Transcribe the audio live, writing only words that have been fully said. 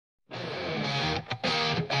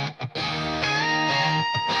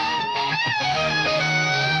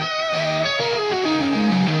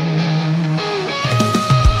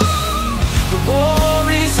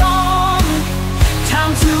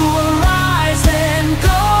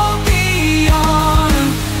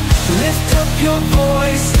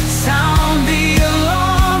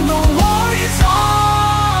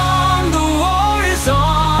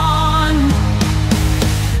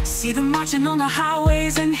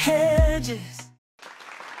hedges.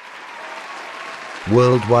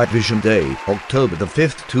 Worldwide Vision Day, October the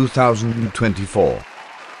 5th, 2024.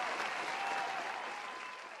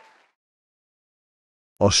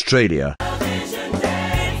 Australia.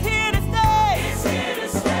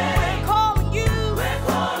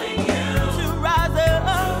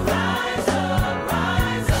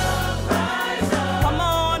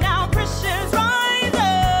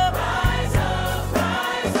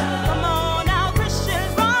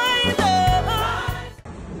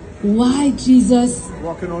 Why Jesus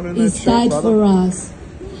is died for us,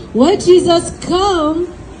 why Jesus come,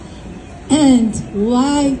 and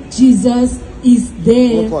why Jesus is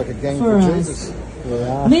there for us.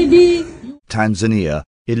 Maybe Tanzania,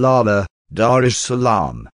 Ilala, Dar es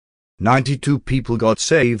Salaam. 92 people got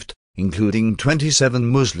saved, including 27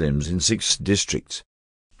 Muslims in 6 districts.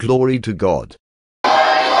 Glory to God.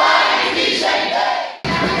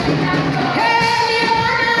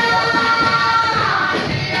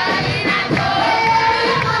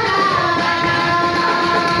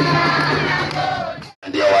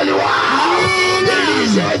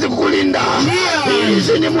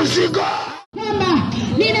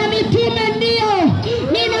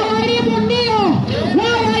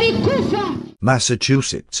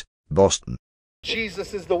 Massachusetts, Boston.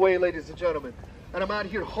 Jesus is the way, ladies and gentlemen. And I'm out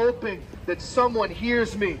here hoping that someone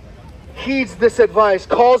hears me, heeds this advice,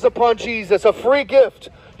 calls upon Jesus, a free gift.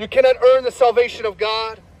 You cannot earn the salvation of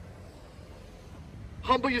God.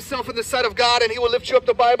 Humble yourself in the sight of God and He will lift you up.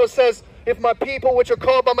 The Bible says, if my people which are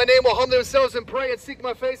called by my name will humble themselves and pray and seek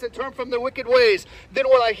my face and turn from their wicked ways, then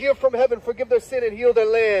will I hear from heaven, forgive their sin and heal their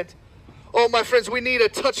land. Oh, my friends, we need a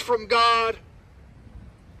touch from God.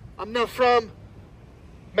 I'm not from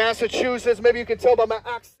Massachusetts. Maybe you can tell by my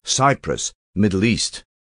accent. Cyprus, Middle East.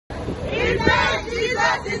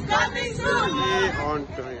 Jesus is coming soon.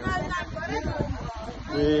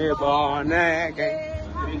 We're born again.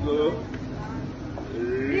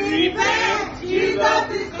 Repent, Jesus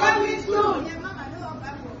is coming soon.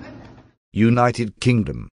 United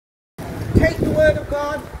Kingdom. Take the Word of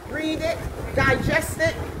God, read it, digest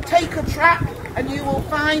it, take a track, and you will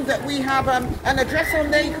find that we have an address on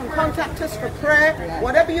there. You can contact us for prayer,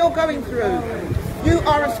 whatever you're going through. You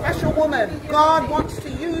are a special woman. God wants to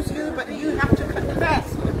use you, but you have to confess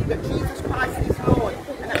that Jesus Christ is Lord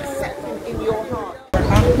and accept Him in your heart.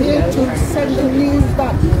 I'm here to send the news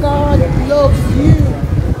that God loves you.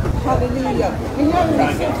 Hallelujah. And you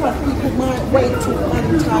know, sometimes people might wait till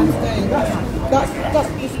Valentine's Day. That's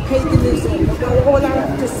just paganism. All I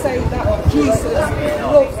have to say that Jesus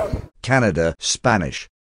loves you. Canada, Spanish.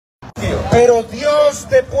 Pero Dios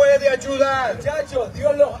te puede ayudar. Muchachos,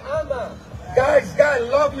 Dios los ama. Guys, God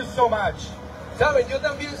love you so much. Saben, yo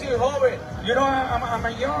también soy joven. You know,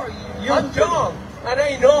 I'm young. I'm young. And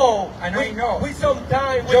I know. We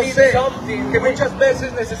sometimes we need something. Que muchas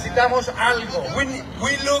veces necesitamos algo.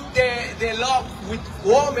 We look the love with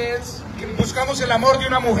women. Buscamos el amor de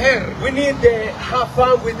una mujer. We need to have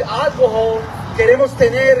fun with alcohol. Queremos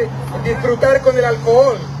disfrutar con el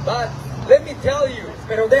alcohol. But let me tell you.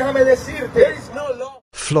 Pero déjame decirte. There is no love.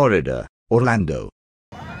 Florida, Orlando.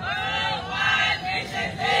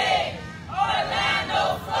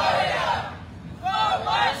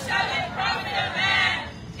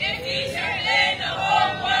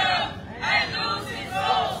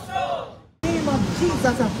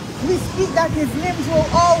 We speak that His limbs will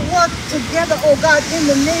all work together, oh God, in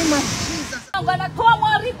the name of Jesus. Anatoa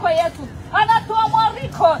mwariko yetu, anatoa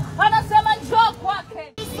mwariko, anasema njoo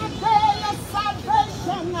kwake. It's the day of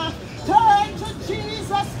salvation. Turn to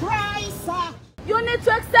Jesus Christ. You need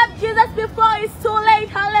to accept Jesus before it's too late.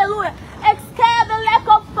 Hallelujah. Escape the lake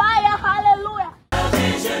of fire. Hallelujah.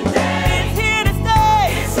 Vision Day. It's here to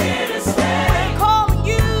stay. It's here to stay. We're calling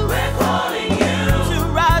you. We're calling you to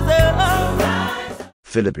rise up.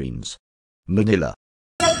 Philippines, Manila.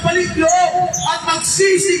 Paliglo at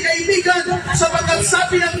magsisi kaibigan sapagkat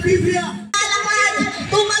sabi ng Biblia.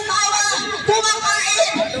 Tumatawa,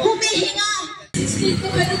 kumakain, humihinga.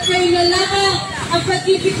 Dito kayo lamang ang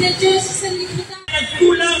pag-ibig ng Diyos sa lipunan.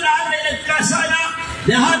 Nagkulang, lahat ay nagkasala,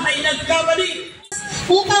 lahat ay nagkamali.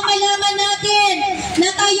 Upang malaman natin na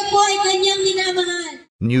tayo po ay kanyang minamahal.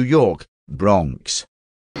 New York, Bronx.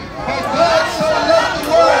 God so loved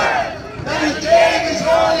the world that He gave His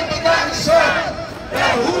only begotten Son,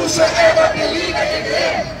 that whosoever believeth in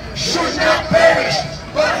Him should not perish,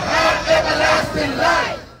 but have everlasting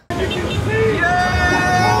life.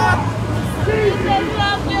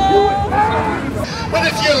 But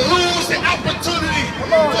if you lose the opportunity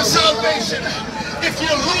for salvation, if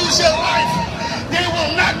you lose your life, there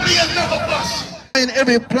will not be another bus. bind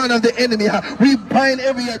every plan of the enemy. We bind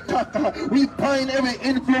every attack. We bind every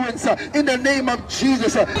influence in the name of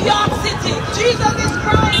Jesus. New York City, Jesus is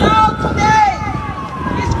crying out today.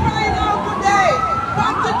 He's crying out today.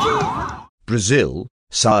 Come to Jesus. Brazil,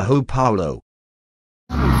 Sao Paulo.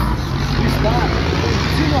 Está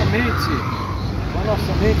continuamente com a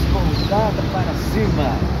nossa mente voltada para cima.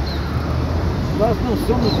 Nós não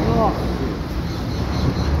somos nossos.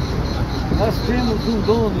 Nós temos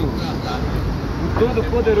dono,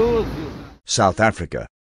 Todo-Poderoso. South Africa.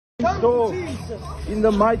 So, in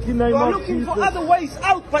the mighty name of looking Jesus, for other ways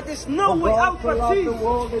out, but there's no way out for Jesus. the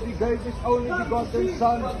world that He gave His only begotten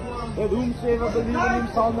Son, that whomsoever believes in Him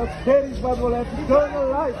shall not perish but will have eternal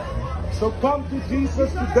life. So come to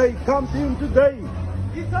Jesus today. Come to Him today.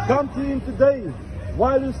 Come to Him today.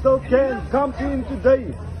 While you still can, come to Him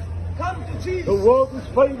today. Come to Jesus. The world is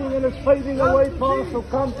fading and it's fading away from us, so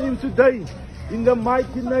come to Him today. In the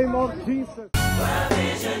mighty name of Jesus. World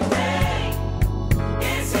Vision Day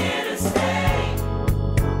is here to stay.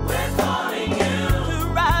 We're calling you to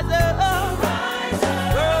rise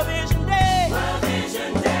up. World Vision Day. World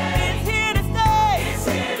Vision Day is here to stay. It's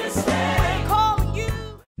here to stay. We're calling you.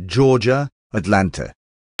 Georgia, Atlanta.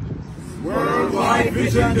 Worldwide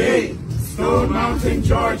Vision Day, Stone Mountain,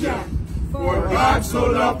 Georgia. For God so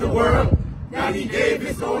loved the world that He gave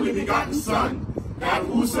His only begotten Son, that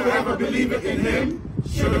whosoever believeth in Him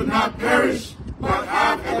should not perish, but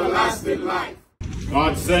have everlasting life.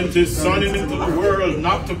 God sent His Son into the world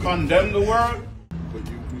not to condemn the world, but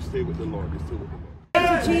you stay with the Lord. You stay with the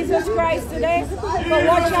Lord. To Jesus Christ today, for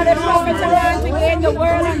watching out the prophets around to gain the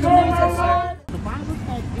world and to lose the soul. The Bible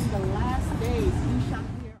said in the last days you shall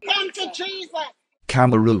hear. Come to Jesus.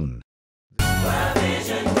 Cameroon. World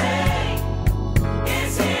Vision Day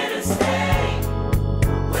is here to stay.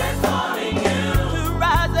 We're calling you to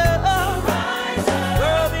rise up.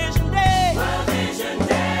 World Vision Day. World Vision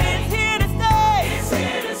Day is here to stay. It's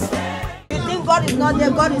here to stay. You think God is not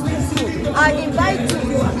there, God is with you. I invite you to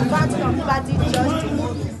Battle of Party Church to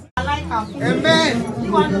move. I like her. Amen. You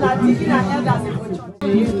want to that TV and elders in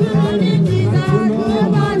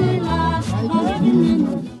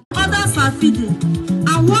Others are feeding. I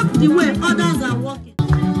walk the way others are walking.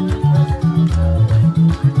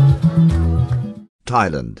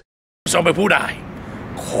 Thailand. ส่งไปผู้ใด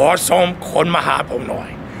ขอส่งคนมาหาผมหน่อย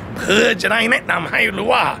เพื่อจะได้แนะนำให้รู้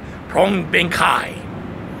ว่าพระองค์เป็นใคร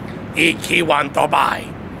อีกกี่วันต่อไป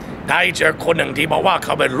ได้เจอคนหนึ่งที่บอกว่าเข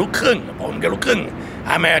าเป็นลูกครึ่งผมก็ลูกครึ่ง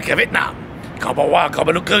อเมริกาเวียดนามเขาบอกว่าเขาเ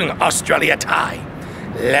ป็นลูกครึ่งออสเตรเลียไทย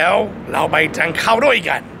แล้วเราไปทานข้าวด้วย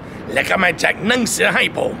กันและก็มาแจกหนังสือให้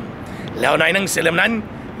ผมแล้วในหนังสือเล่มนั้น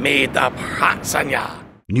มีแต่พระสัญญา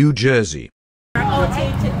New Jersey. OT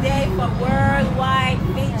today for Worldwide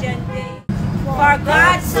Vision Day. For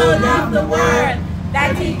God so loved the world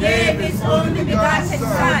that He gave His only begotten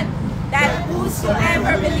Son, that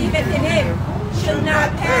whosoever believeth in Him should not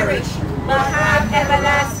perish, but have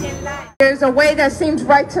everlasting life. There's a way that seems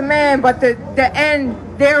right to man, but the end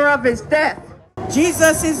thereof is death.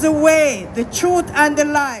 Jesus is the way, the truth, and the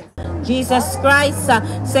life. Jesus Christ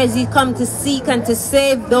says He come to seek and to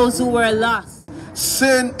save those who were lost.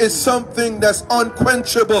 Sin is something that's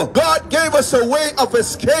unquenchable. God gave us a way of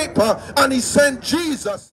escape and He sent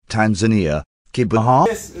Jesus. Tanzania, Kibaha.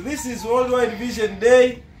 Yes, this is Worldwide Vision Day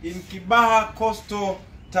in Kibaha, Coastal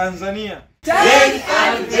Tanzania. Take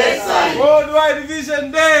anniversary. Worldwide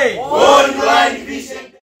Vision Day. Worldwide Vision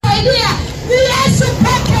Day. Hallelujah. Yesu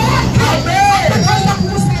peke yake.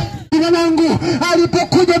 Mungu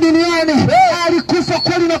alipokuja duniani alikufa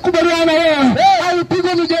kweli na kubaliana yeye,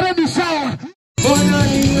 alipigwa mijeledi sawa.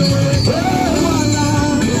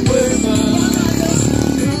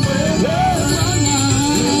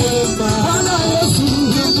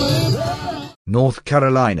 North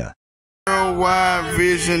Carolina. Worldwide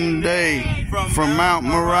Vision Day from Mount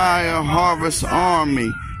Moriah Harvest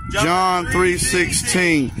Army. John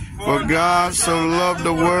 3:16. For God so loved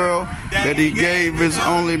the world that He gave His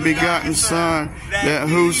only begotten Son, that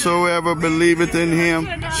whosoever believeth in Him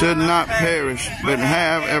should not perish, but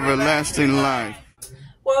have everlasting life.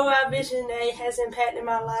 Worldwide Vision Day has impacted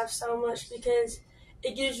my life so much because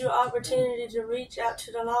it gives you opportunity to reach out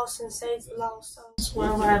to the lost and save the lost.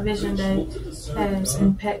 Worldwide Vision Day has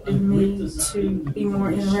impacted me to be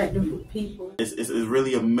more interactive with people. It's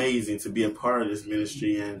really amazing to be a part of this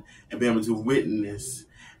ministry and be able to witness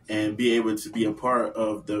and be able to be a part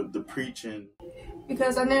of the preaching.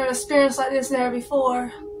 Because I never experienced like this never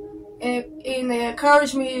before, and it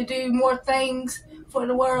encouraged me to do more things for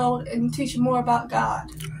the world and teach more about God.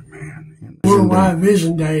 Worldwide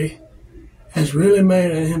Vision Day has really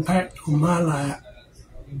made an impact on my life.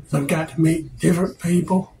 I've got to meet different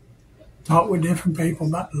people talk with different people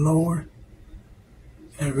about the Lord,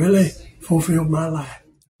 and really fulfilled my life.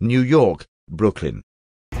 New York, Brooklyn.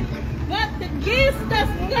 But the gift of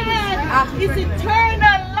God is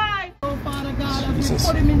eternal life. Oh, Father God, as we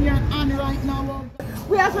put him in your hand right now, oh God.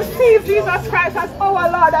 We have received Jesus Christ as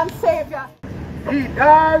our Lord and Savior. He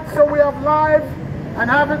died so we have life and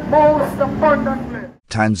have it most abundantly.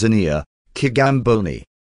 Tanzania, Kigamboni.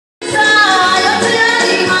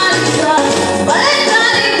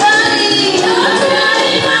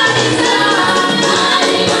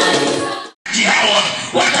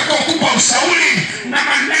 Watakokupa ushauri na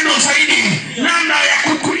maneno zaidi namna ya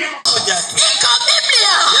kukulia. Iko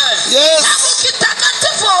Biblia. Yes. Na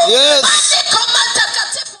kitakatifu. Yes. Maandiko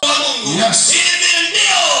matakatifu. Yes. Hivi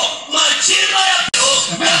ndio majira ya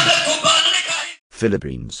kubadilika.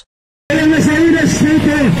 Philippines.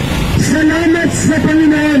 Salamat sa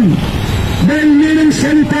Panginoon dahil nilang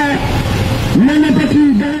salita na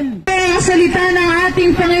napakinggan. Ang salita ng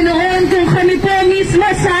ating Panginoon kung kami po mismo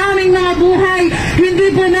sa aming mga buhay, hindi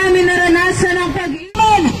po namin naranasan ang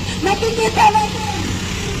pag-iwan. Nakikita natin,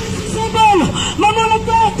 sisibol,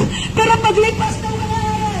 mamulagkat, pero paglipas ng mga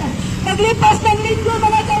araw, paglipas ng linggo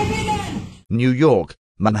mga kaibigan. New York,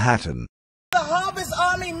 Manhattan. The Harvest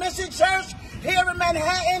Army Mission Church here in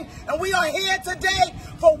Manhattan, and we are here today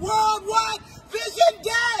for Worldwide Vision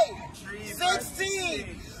Day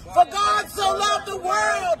 16. For God so loved the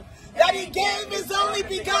world that he gave his only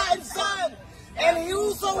begotten Son, and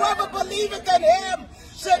whosoever believeth in him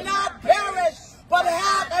should not perish, but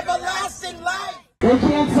have everlasting life. They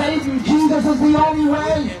can't save you. Jesus is the only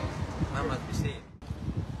way.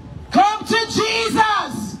 Come to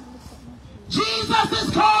Jesus. Jesus is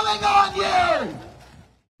calling on you.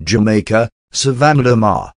 Jamaica, Savannah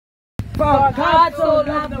Lamar. For God so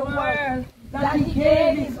loved the world that he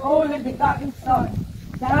gave his only begotten Son,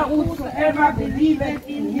 that whosoever believeth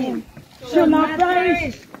in him should not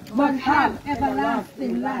perish, but have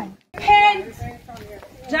everlasting life. Repent!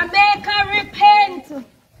 Jamaica, repent!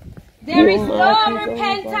 There is no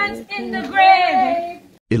repentance in the grave.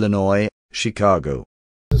 Illinois, Chicago.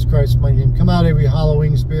 Jesus Christ, my name. Come out, every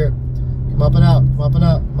Halloween spirit. Come up and out, come up and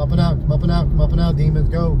out, come up and out, come up and out, come up and out. Demons,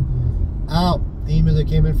 go out. Demons that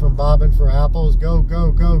came in from bobbing for apples, go,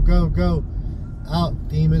 go, go, go, go. Out.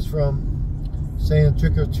 Demons from saying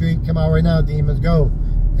trick or treat, come out right now. Demons, go.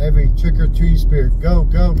 Every trick or treat spirit, go,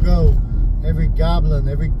 go, go. Every goblin,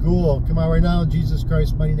 every ghoul, come out right now. Jesus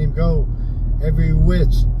Christ, mighty name, go. Every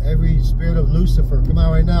witch, every spirit of Lucifer, come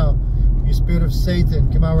out right now. You spirit of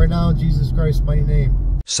Satan, come out right now. Jesus Christ, mighty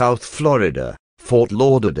name. South Florida, Fort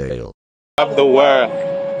Lauderdale. Of the world,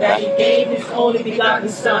 that he gave his only begotten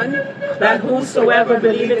Son, that whosoever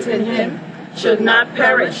believeth in him should not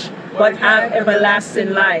perish, but have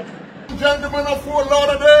everlasting life. Gentlemen of Fort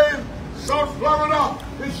Lauderdale, South Florida,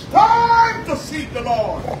 it's time to seek the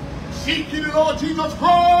Lord. Seek ye the Lord Jesus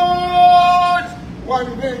Christ while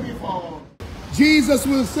he may be found. Jesus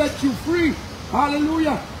will set you free.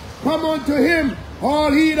 Hallelujah. Come unto him,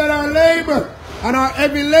 all ye that are labor and are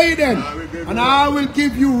heavy laden, and I will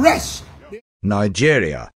give you rest.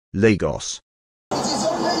 Nigeria, Lagos. It is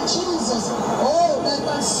only Jesus, oh, that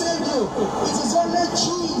can save you. It is only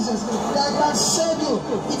Jesus that can save you.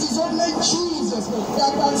 It is only Jesus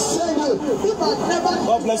that can save you. If I never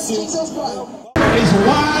God bless you. Jesus Christ is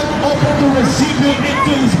wide open to receive you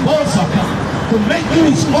into his bosom, to make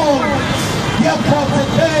you his own. Therefore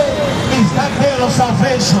today is that day of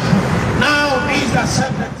salvation. Now is the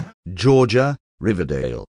seventh. Georgia,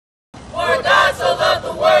 Riverdale. For God so loved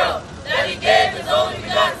the world that he gave his only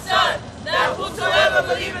begotten Son, that whosoever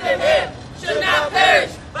believeth in him should not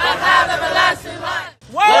perish, but have everlasting life.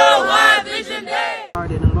 Worldwide Vision Day.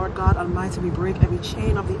 And Lord God Almighty, we break every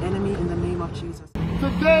chain of the enemy in the name of Jesus.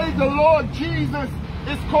 Today the Lord Jesus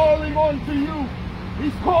is calling unto you.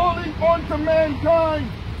 He's calling unto mankind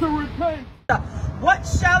to repent. What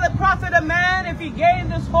shall it profit a man if he gain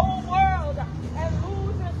this whole world and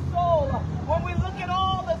lose his soul? When we look at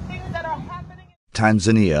all the things that are happening.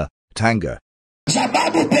 Tanzania, Tanga.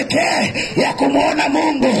 Sababu pekee ya kumwona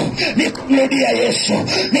Mungu ni kumrudia Yesu,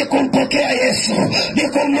 ni kumpokea Yesu, ni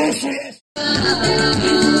kumruhusu Yesu.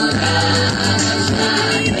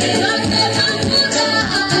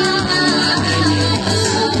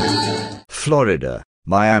 Florida,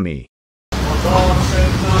 Miami.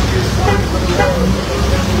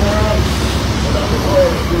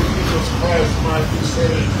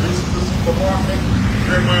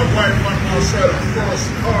 And my wife and myself first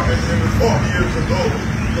started 40 years ago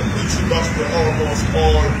to preach the gospel almost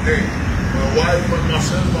all day. My wife and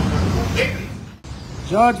myself.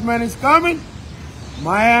 Judgment is coming.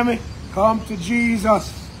 Miami, come to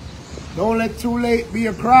Jesus. Don't let too late be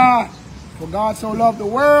a cry. For God so loved the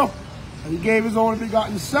world that he gave his only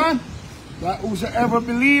begotten Son, that whosoever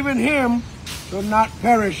believe in him shall not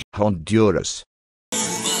perish. Honduras.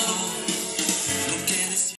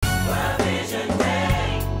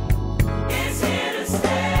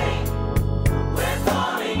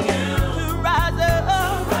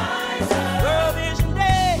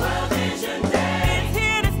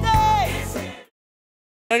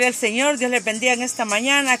 Gloria al Señor, Dios les bendiga en esta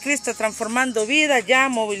mañana. Cristo transformando vidas, ya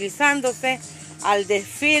movilizándose al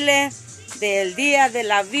desfile del Día de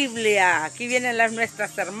la Biblia. Aquí vienen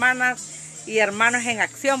nuestras hermanas y hermanos en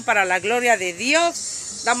acción para la gloria de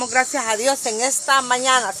Dios. Damos gracias a Dios en esta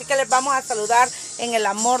mañana, así que les vamos a saludar en el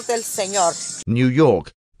amor del Señor. New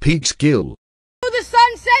York, Peekskill. Who the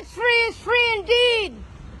Son sets free is free indeed.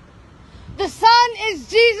 The Son is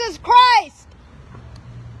Jesus Christ.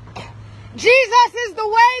 Jesus is the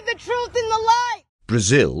way, the truth, and the light.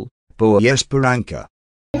 Brazil, Boa Esperança.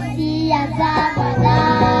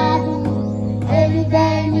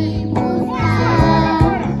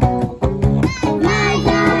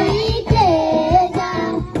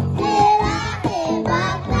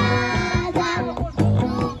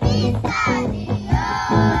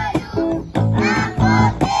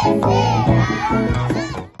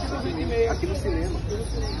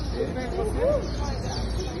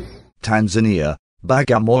 Tanzania,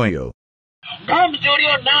 Bagamoyo. Pumzi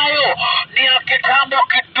ulionayo ni ya kitambo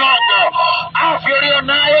kidogo. Afya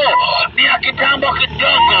ulionayo ni ya kitambo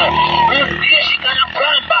kidogo. Usiishi kana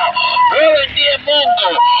kwamba wewe ndiye Mungu.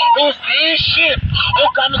 Usiishi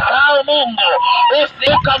ukamsahau Mungu.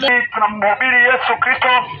 Tunamhubiri Yesu Kristo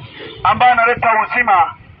ambaye analeta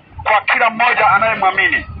uzima kwa kila mmoja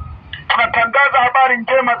anayemwamini. Tunatangaza habari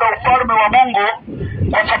njema za ufalme wa Mungu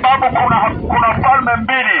kwa sababu kuna falme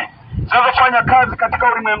mbili zinazofanya kazi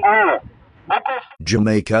katika ulimwengu huu.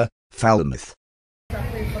 Jamaica, Falmouth.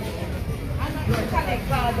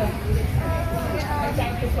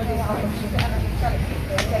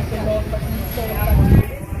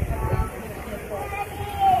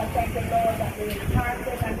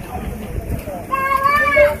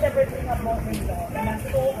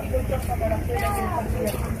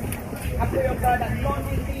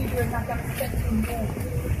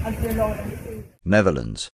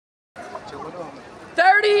 Netherlands.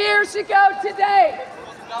 30 years ago today,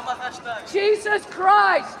 Jesus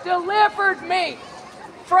Christ delivered me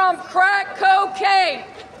from crack cocaine.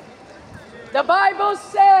 The Bible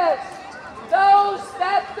says, those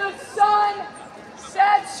that the Son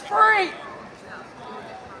sets free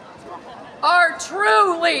are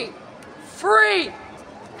truly free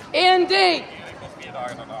indeed.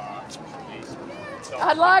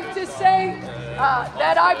 I'd like to say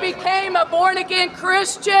that I became a born-again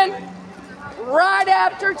Christian right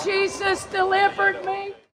after Jesus delivered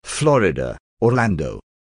me. Florida, Orlando.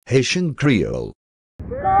 Haitian Creole.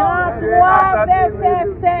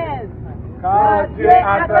 Cartier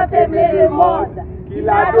a tant aimé le monde qu'il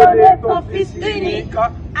a donné son Fils unique,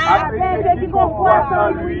 afin que quiconque croit en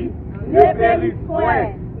lui ne périsse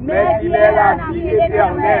point, mais qu'il ait la vie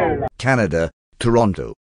éternelle. Canada,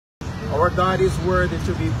 Toronto. Our God is worthy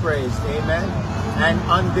to be praised, amen. And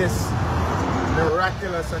on this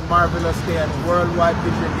miraculous and marvelous day and Worldwide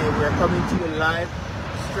Vision Day, we are coming to you live,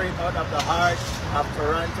 straight out of the heart of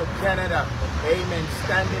Toronto, Canada. Amen.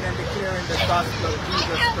 Standing and declaring the gospel of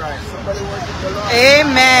Jesus Christ. Somebody worship the Lord.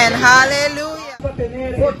 Amen. Hallelujah.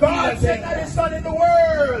 For God sent not his Son in the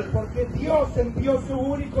world to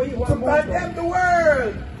condemn the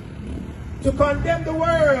world. To condemn the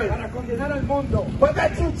world. But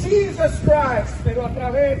that through Jesus Christ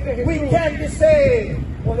we can be saved.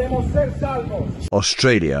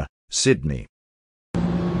 Australia, Sydney.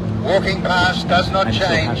 Walking past does not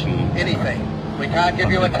change anything. We can't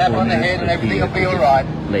give you a tap on the head and everything will be all right.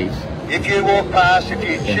 Place. If you walk past, if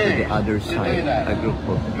you choose to the other side, a group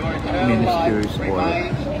of ministers or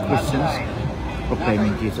Christians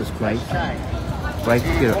proclaiming Jesus Christ. Right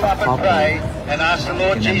here, a couple and ask the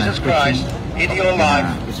Lord Jesus Christ into your life.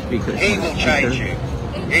 He will change you.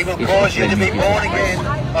 He will cause you to be born again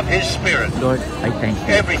of His Spirit. Lord, I thank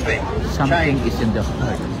you. Everything. Something is in the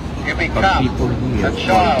heart you become of people here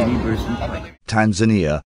who are believers.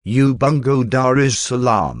 Tanzania, Ubungo Dar es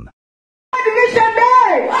Salaam. Vision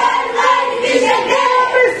Day! Vision Day!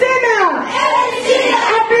 Every sinner!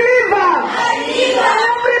 A believer!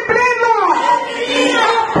 Every believer!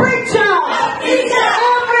 A preacher!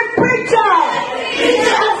 Every preacher!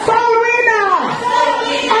 A soul winner!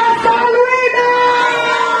 A soul winner!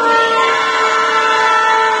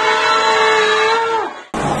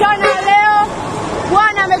 Sana leo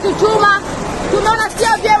Bwana ametutuma, tumeona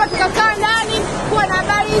sio vyema tukakaa ndani kuwa na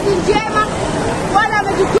habari hizi njema. Bwana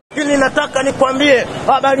ametutuma. nataka nikwambie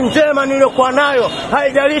habari njema niliyokuwa nayo,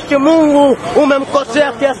 haijalishi Mungu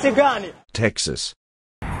umemkosea kiasi gani. Texas.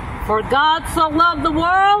 For God so loved the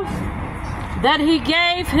world that he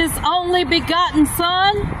gave his only begotten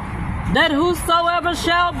Son, that whosoever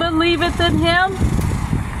shall believeth in him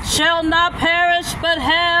shall not perish but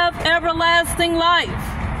have everlasting life.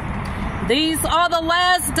 These are the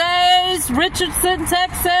last days, Richardson,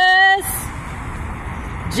 Texas.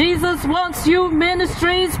 Jesus Wants You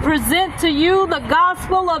Ministries present to you the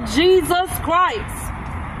gospel of Jesus Christ.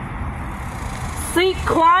 Seek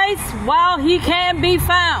Christ while he can be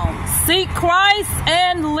found. Seek Christ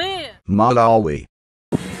and live. Malawi.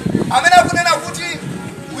 Amena kunena kuti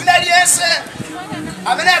winaliyense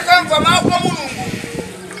amene akamva mawu a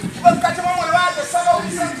Mulungu mkati mwa moyo wake saba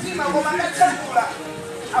ulisa mtima ngoma ngachakula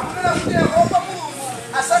akunena kuti Yehova Mulungu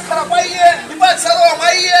asakhala kwa iye ndipo adzalowa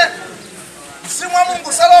mwa iye, mzimu wa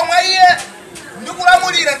Mulungu salowa mwa iye ndi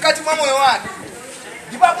kulamulira mkati mwa moyo wake,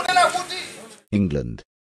 ndipo akunena kuti England.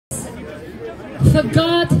 For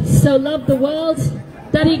God so loved the world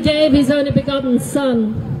that he gave his only begotten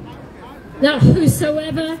Son, that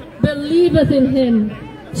whosoever believeth in him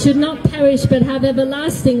should not perish but have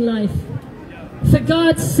everlasting life. For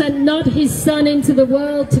God sent not his Son into the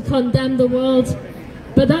world to condemn the world,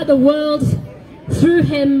 but that the world through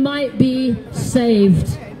him might be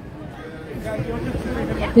saved.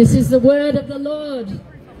 This is the word of the Lord.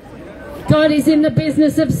 God is in the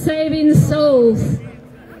business of saving souls.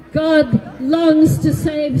 God longs to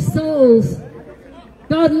save souls.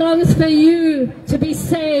 God longs for you to be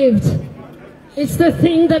saved. It's the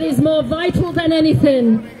thing that is more vital than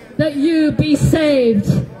anything, that you be saved,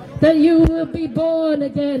 that you will be born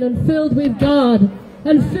again and filled with God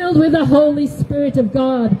and filled with the Holy Spirit of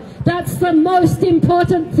God. That's the most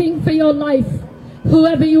important thing for your life.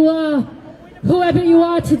 Whoever you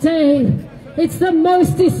are today, it's the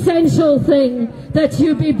most essential thing that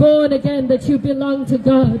you be born again, that you belong to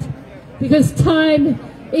God. Because time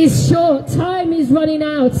is short, time is running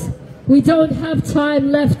out. We don't have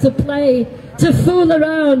time left to play, to fool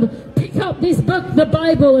around. Pick up this book, the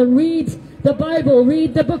Bible, and read the Bible.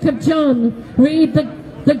 Read the book of John. Read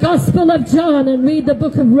the Gospel of John and read the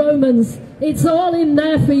book of Romans. It's all in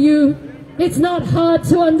there for you. It's not hard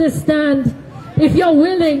to understand if you're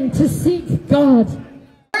willing to seek God.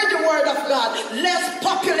 The word of God. Let's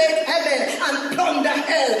populate heaven and plunder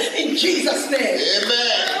hell in Jesus' name.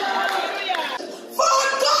 Amen. For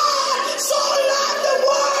God so loved the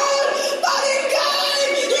world that he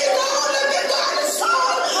gave his only begotten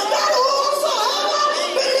Son, that whosoever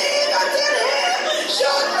believeth in him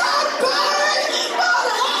should not perish but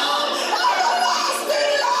have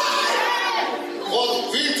everlasting life.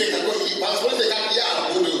 What we take a good passport, they got the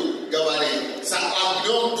Aruba governing. Some are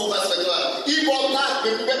known to us. Important,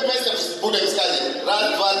 the message Buddha is calling.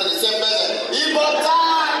 Right, one, the same message.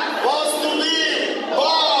 Important was to be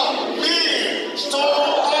born, live, store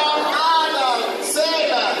on honor, say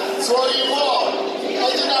that, so you walk. I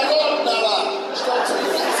didn't know that. Stop to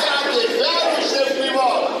say, very shapely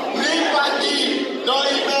walk. Liberty, no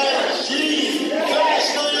event, she's flesh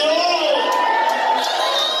to you.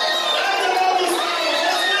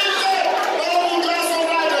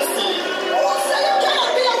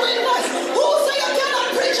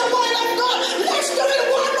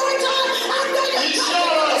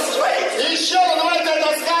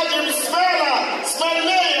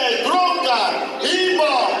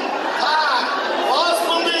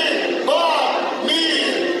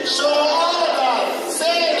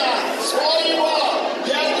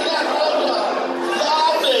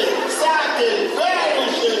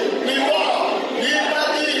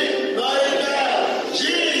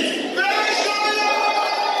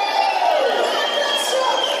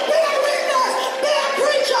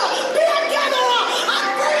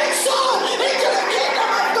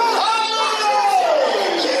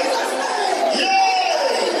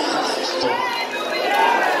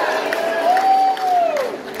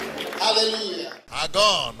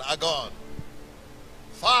 Are gone.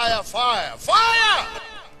 Fire, fire, fire!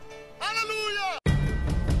 Hallelujah!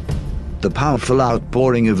 The powerful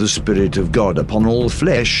outpouring of the Spirit of God upon all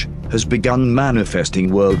flesh has begun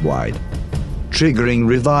manifesting worldwide, triggering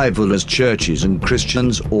revival as churches and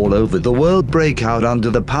Christians all over the world break out under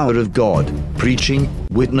the power of God, preaching,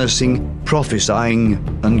 witnessing, prophesying,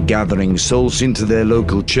 and gathering souls into their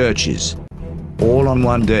local churches. All on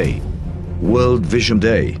one day, World Vision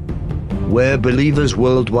Day, where believers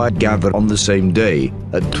worldwide gather on the same day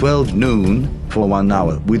at 12 noon for 1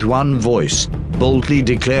 hour with one voice, boldly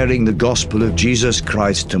declaring the gospel of Jesus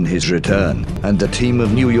Christ and his return, and the team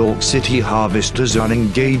of New York City harvesters are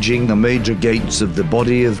engaging the major gates of the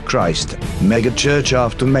body of Christ, megachurch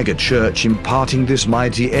after megachurch, imparting this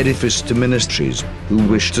mighty edifice to ministries who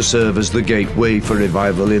wish to serve as the gateway for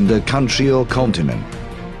revival in their country or continent.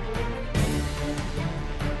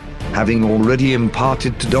 Having already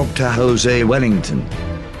imparted to Dr. Jose Wellington,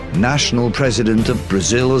 National President of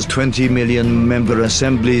Brazil's 20 million member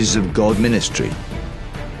Assemblies of God Ministry,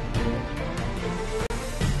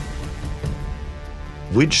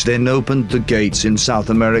 which then opened the gates in South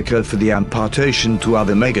America for the impartation to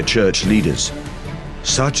other megachurch leaders,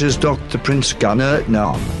 such as Dr. Prince Gunnar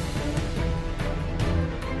Nam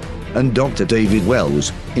and Dr. David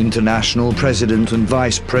Wells, International President and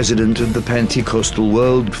Vice President of the Pentecostal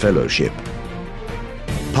World Fellowship.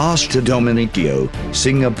 Pastor Dominicio,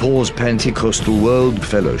 Singapore's Pentecostal World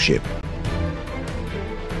Fellowship.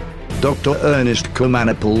 Dr. Ernest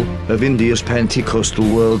Komanapal of India's Pentecostal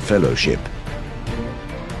World Fellowship.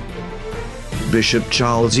 Bishop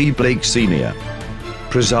Charles E. Blake Sr.,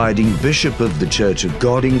 Presiding Bishop of the Church of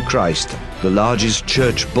God in Christ, the largest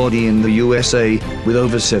church body in the USA with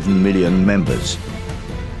over 7 million members.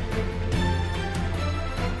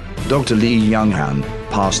 Dr. Lee Young-han,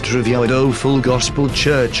 pastor of Yodo Full Gospel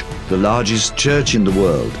Church, the largest church in the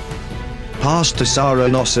world. Pastor Sarah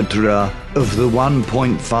Nosatara of the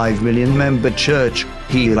 1.5 million member church,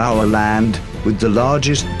 Heal Our Land, with the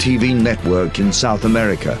largest TV network in South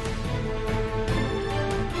America.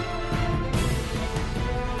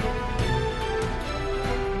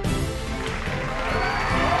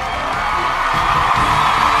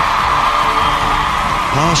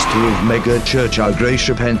 Pastor of Mega Church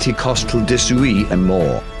Gracia Pentecostal de Sui and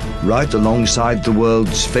more, right alongside the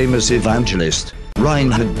world's famous evangelist,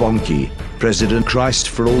 Reinhard Bonnke, President Christ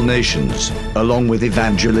for All Nations, along with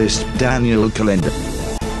evangelist Daniel Kalender.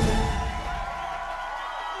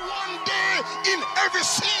 One day in every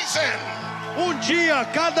season. Dia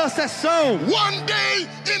cada sessão. One day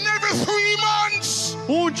in every 3 months.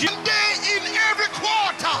 One day in every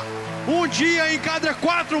quarter. Dia em cada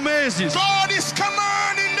 4 meses. God is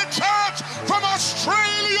commanding the church from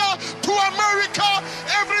Australia to America,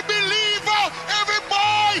 every believer, every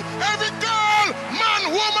boy, every girl, man,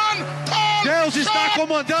 woman, tall, Deus está short,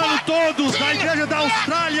 comandando fat, todos thin, na igreja da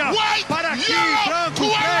Austrália white, para aqui, yellow, branco, to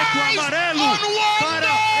preto, arise amarelo, on one para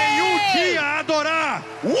day. em dia adorar.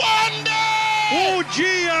 One day.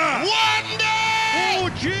 Dia. One day.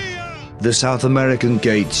 Dia. The South American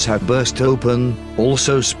gates have burst open,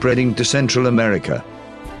 also spreading to Central America.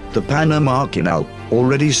 The Panama Canal,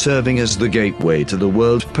 already serving as the gateway to the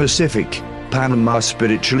world Pacific, Panama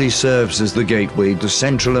spiritually serves as the gateway to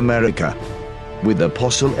Central America. With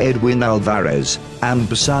Apostle Edwin Alvarez,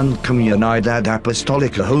 Ambasan Comunidad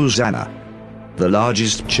Apostolica Hosanna, the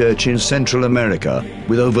largest church in Central America,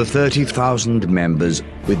 with over 30,000 members,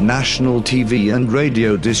 with national TV and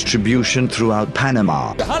radio distribution throughout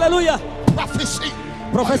Panama. Hallelujah! Prophecy.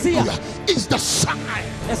 Profecía is the sign.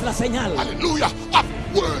 Es la señal. Hallelujah. Of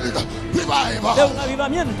world revival. De un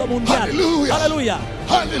avivamiento mundial. Hallelujah. Aleluya.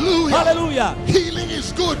 Hallelujah. Aleluya. Healing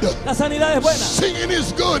is good. La sanidad es buena. Singing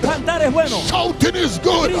is good. Cantar es bueno. Shouting is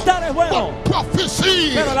good. Gritar es bueno. But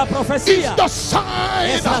prophecy Pero la profecía is the sign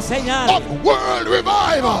es la señal of world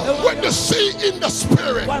revival. When you see in the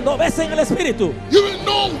spirit, cuando ves en el espíritu, you will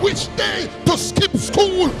know which day to skip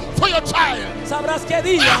school for your child. Sabrás qué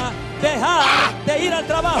día dejar de ir al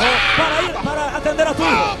trabajo para atender a tu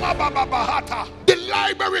hijo. The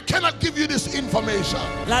library cannot give you this information.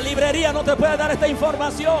 La librería no te puede dar esta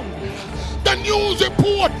información. The news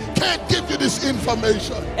report can't give you this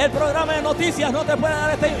information. El programa de noticias no te puede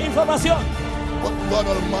dar esta información. But God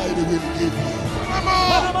Almighty will give you.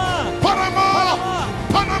 Panamá. Panamá.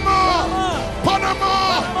 Panamá.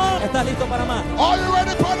 Panamá. ¿Estás listo, Panamá? Are you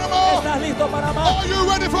ready, Panama? ¿Estás listo, Panamá? Are you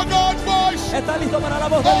ready for God's voice? ¿Estás listo para la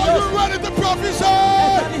voz de Dios? Are you ready to prophesy?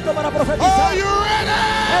 ¿Estás listo para profetizar? Are you ready?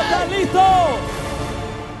 ¿Estás listo?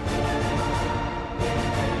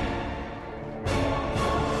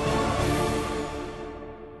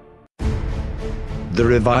 The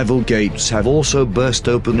revival gates have also burst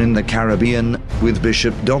open in the Caribbean, with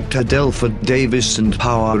Bishop Dr. Delford Davis and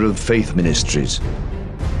Power of Faith Ministries.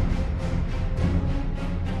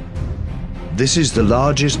 This is the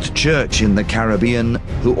largest church in the Caribbean,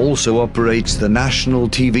 who also operates the national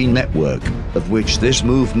TV network, of which this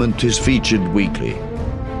movement is featured weekly.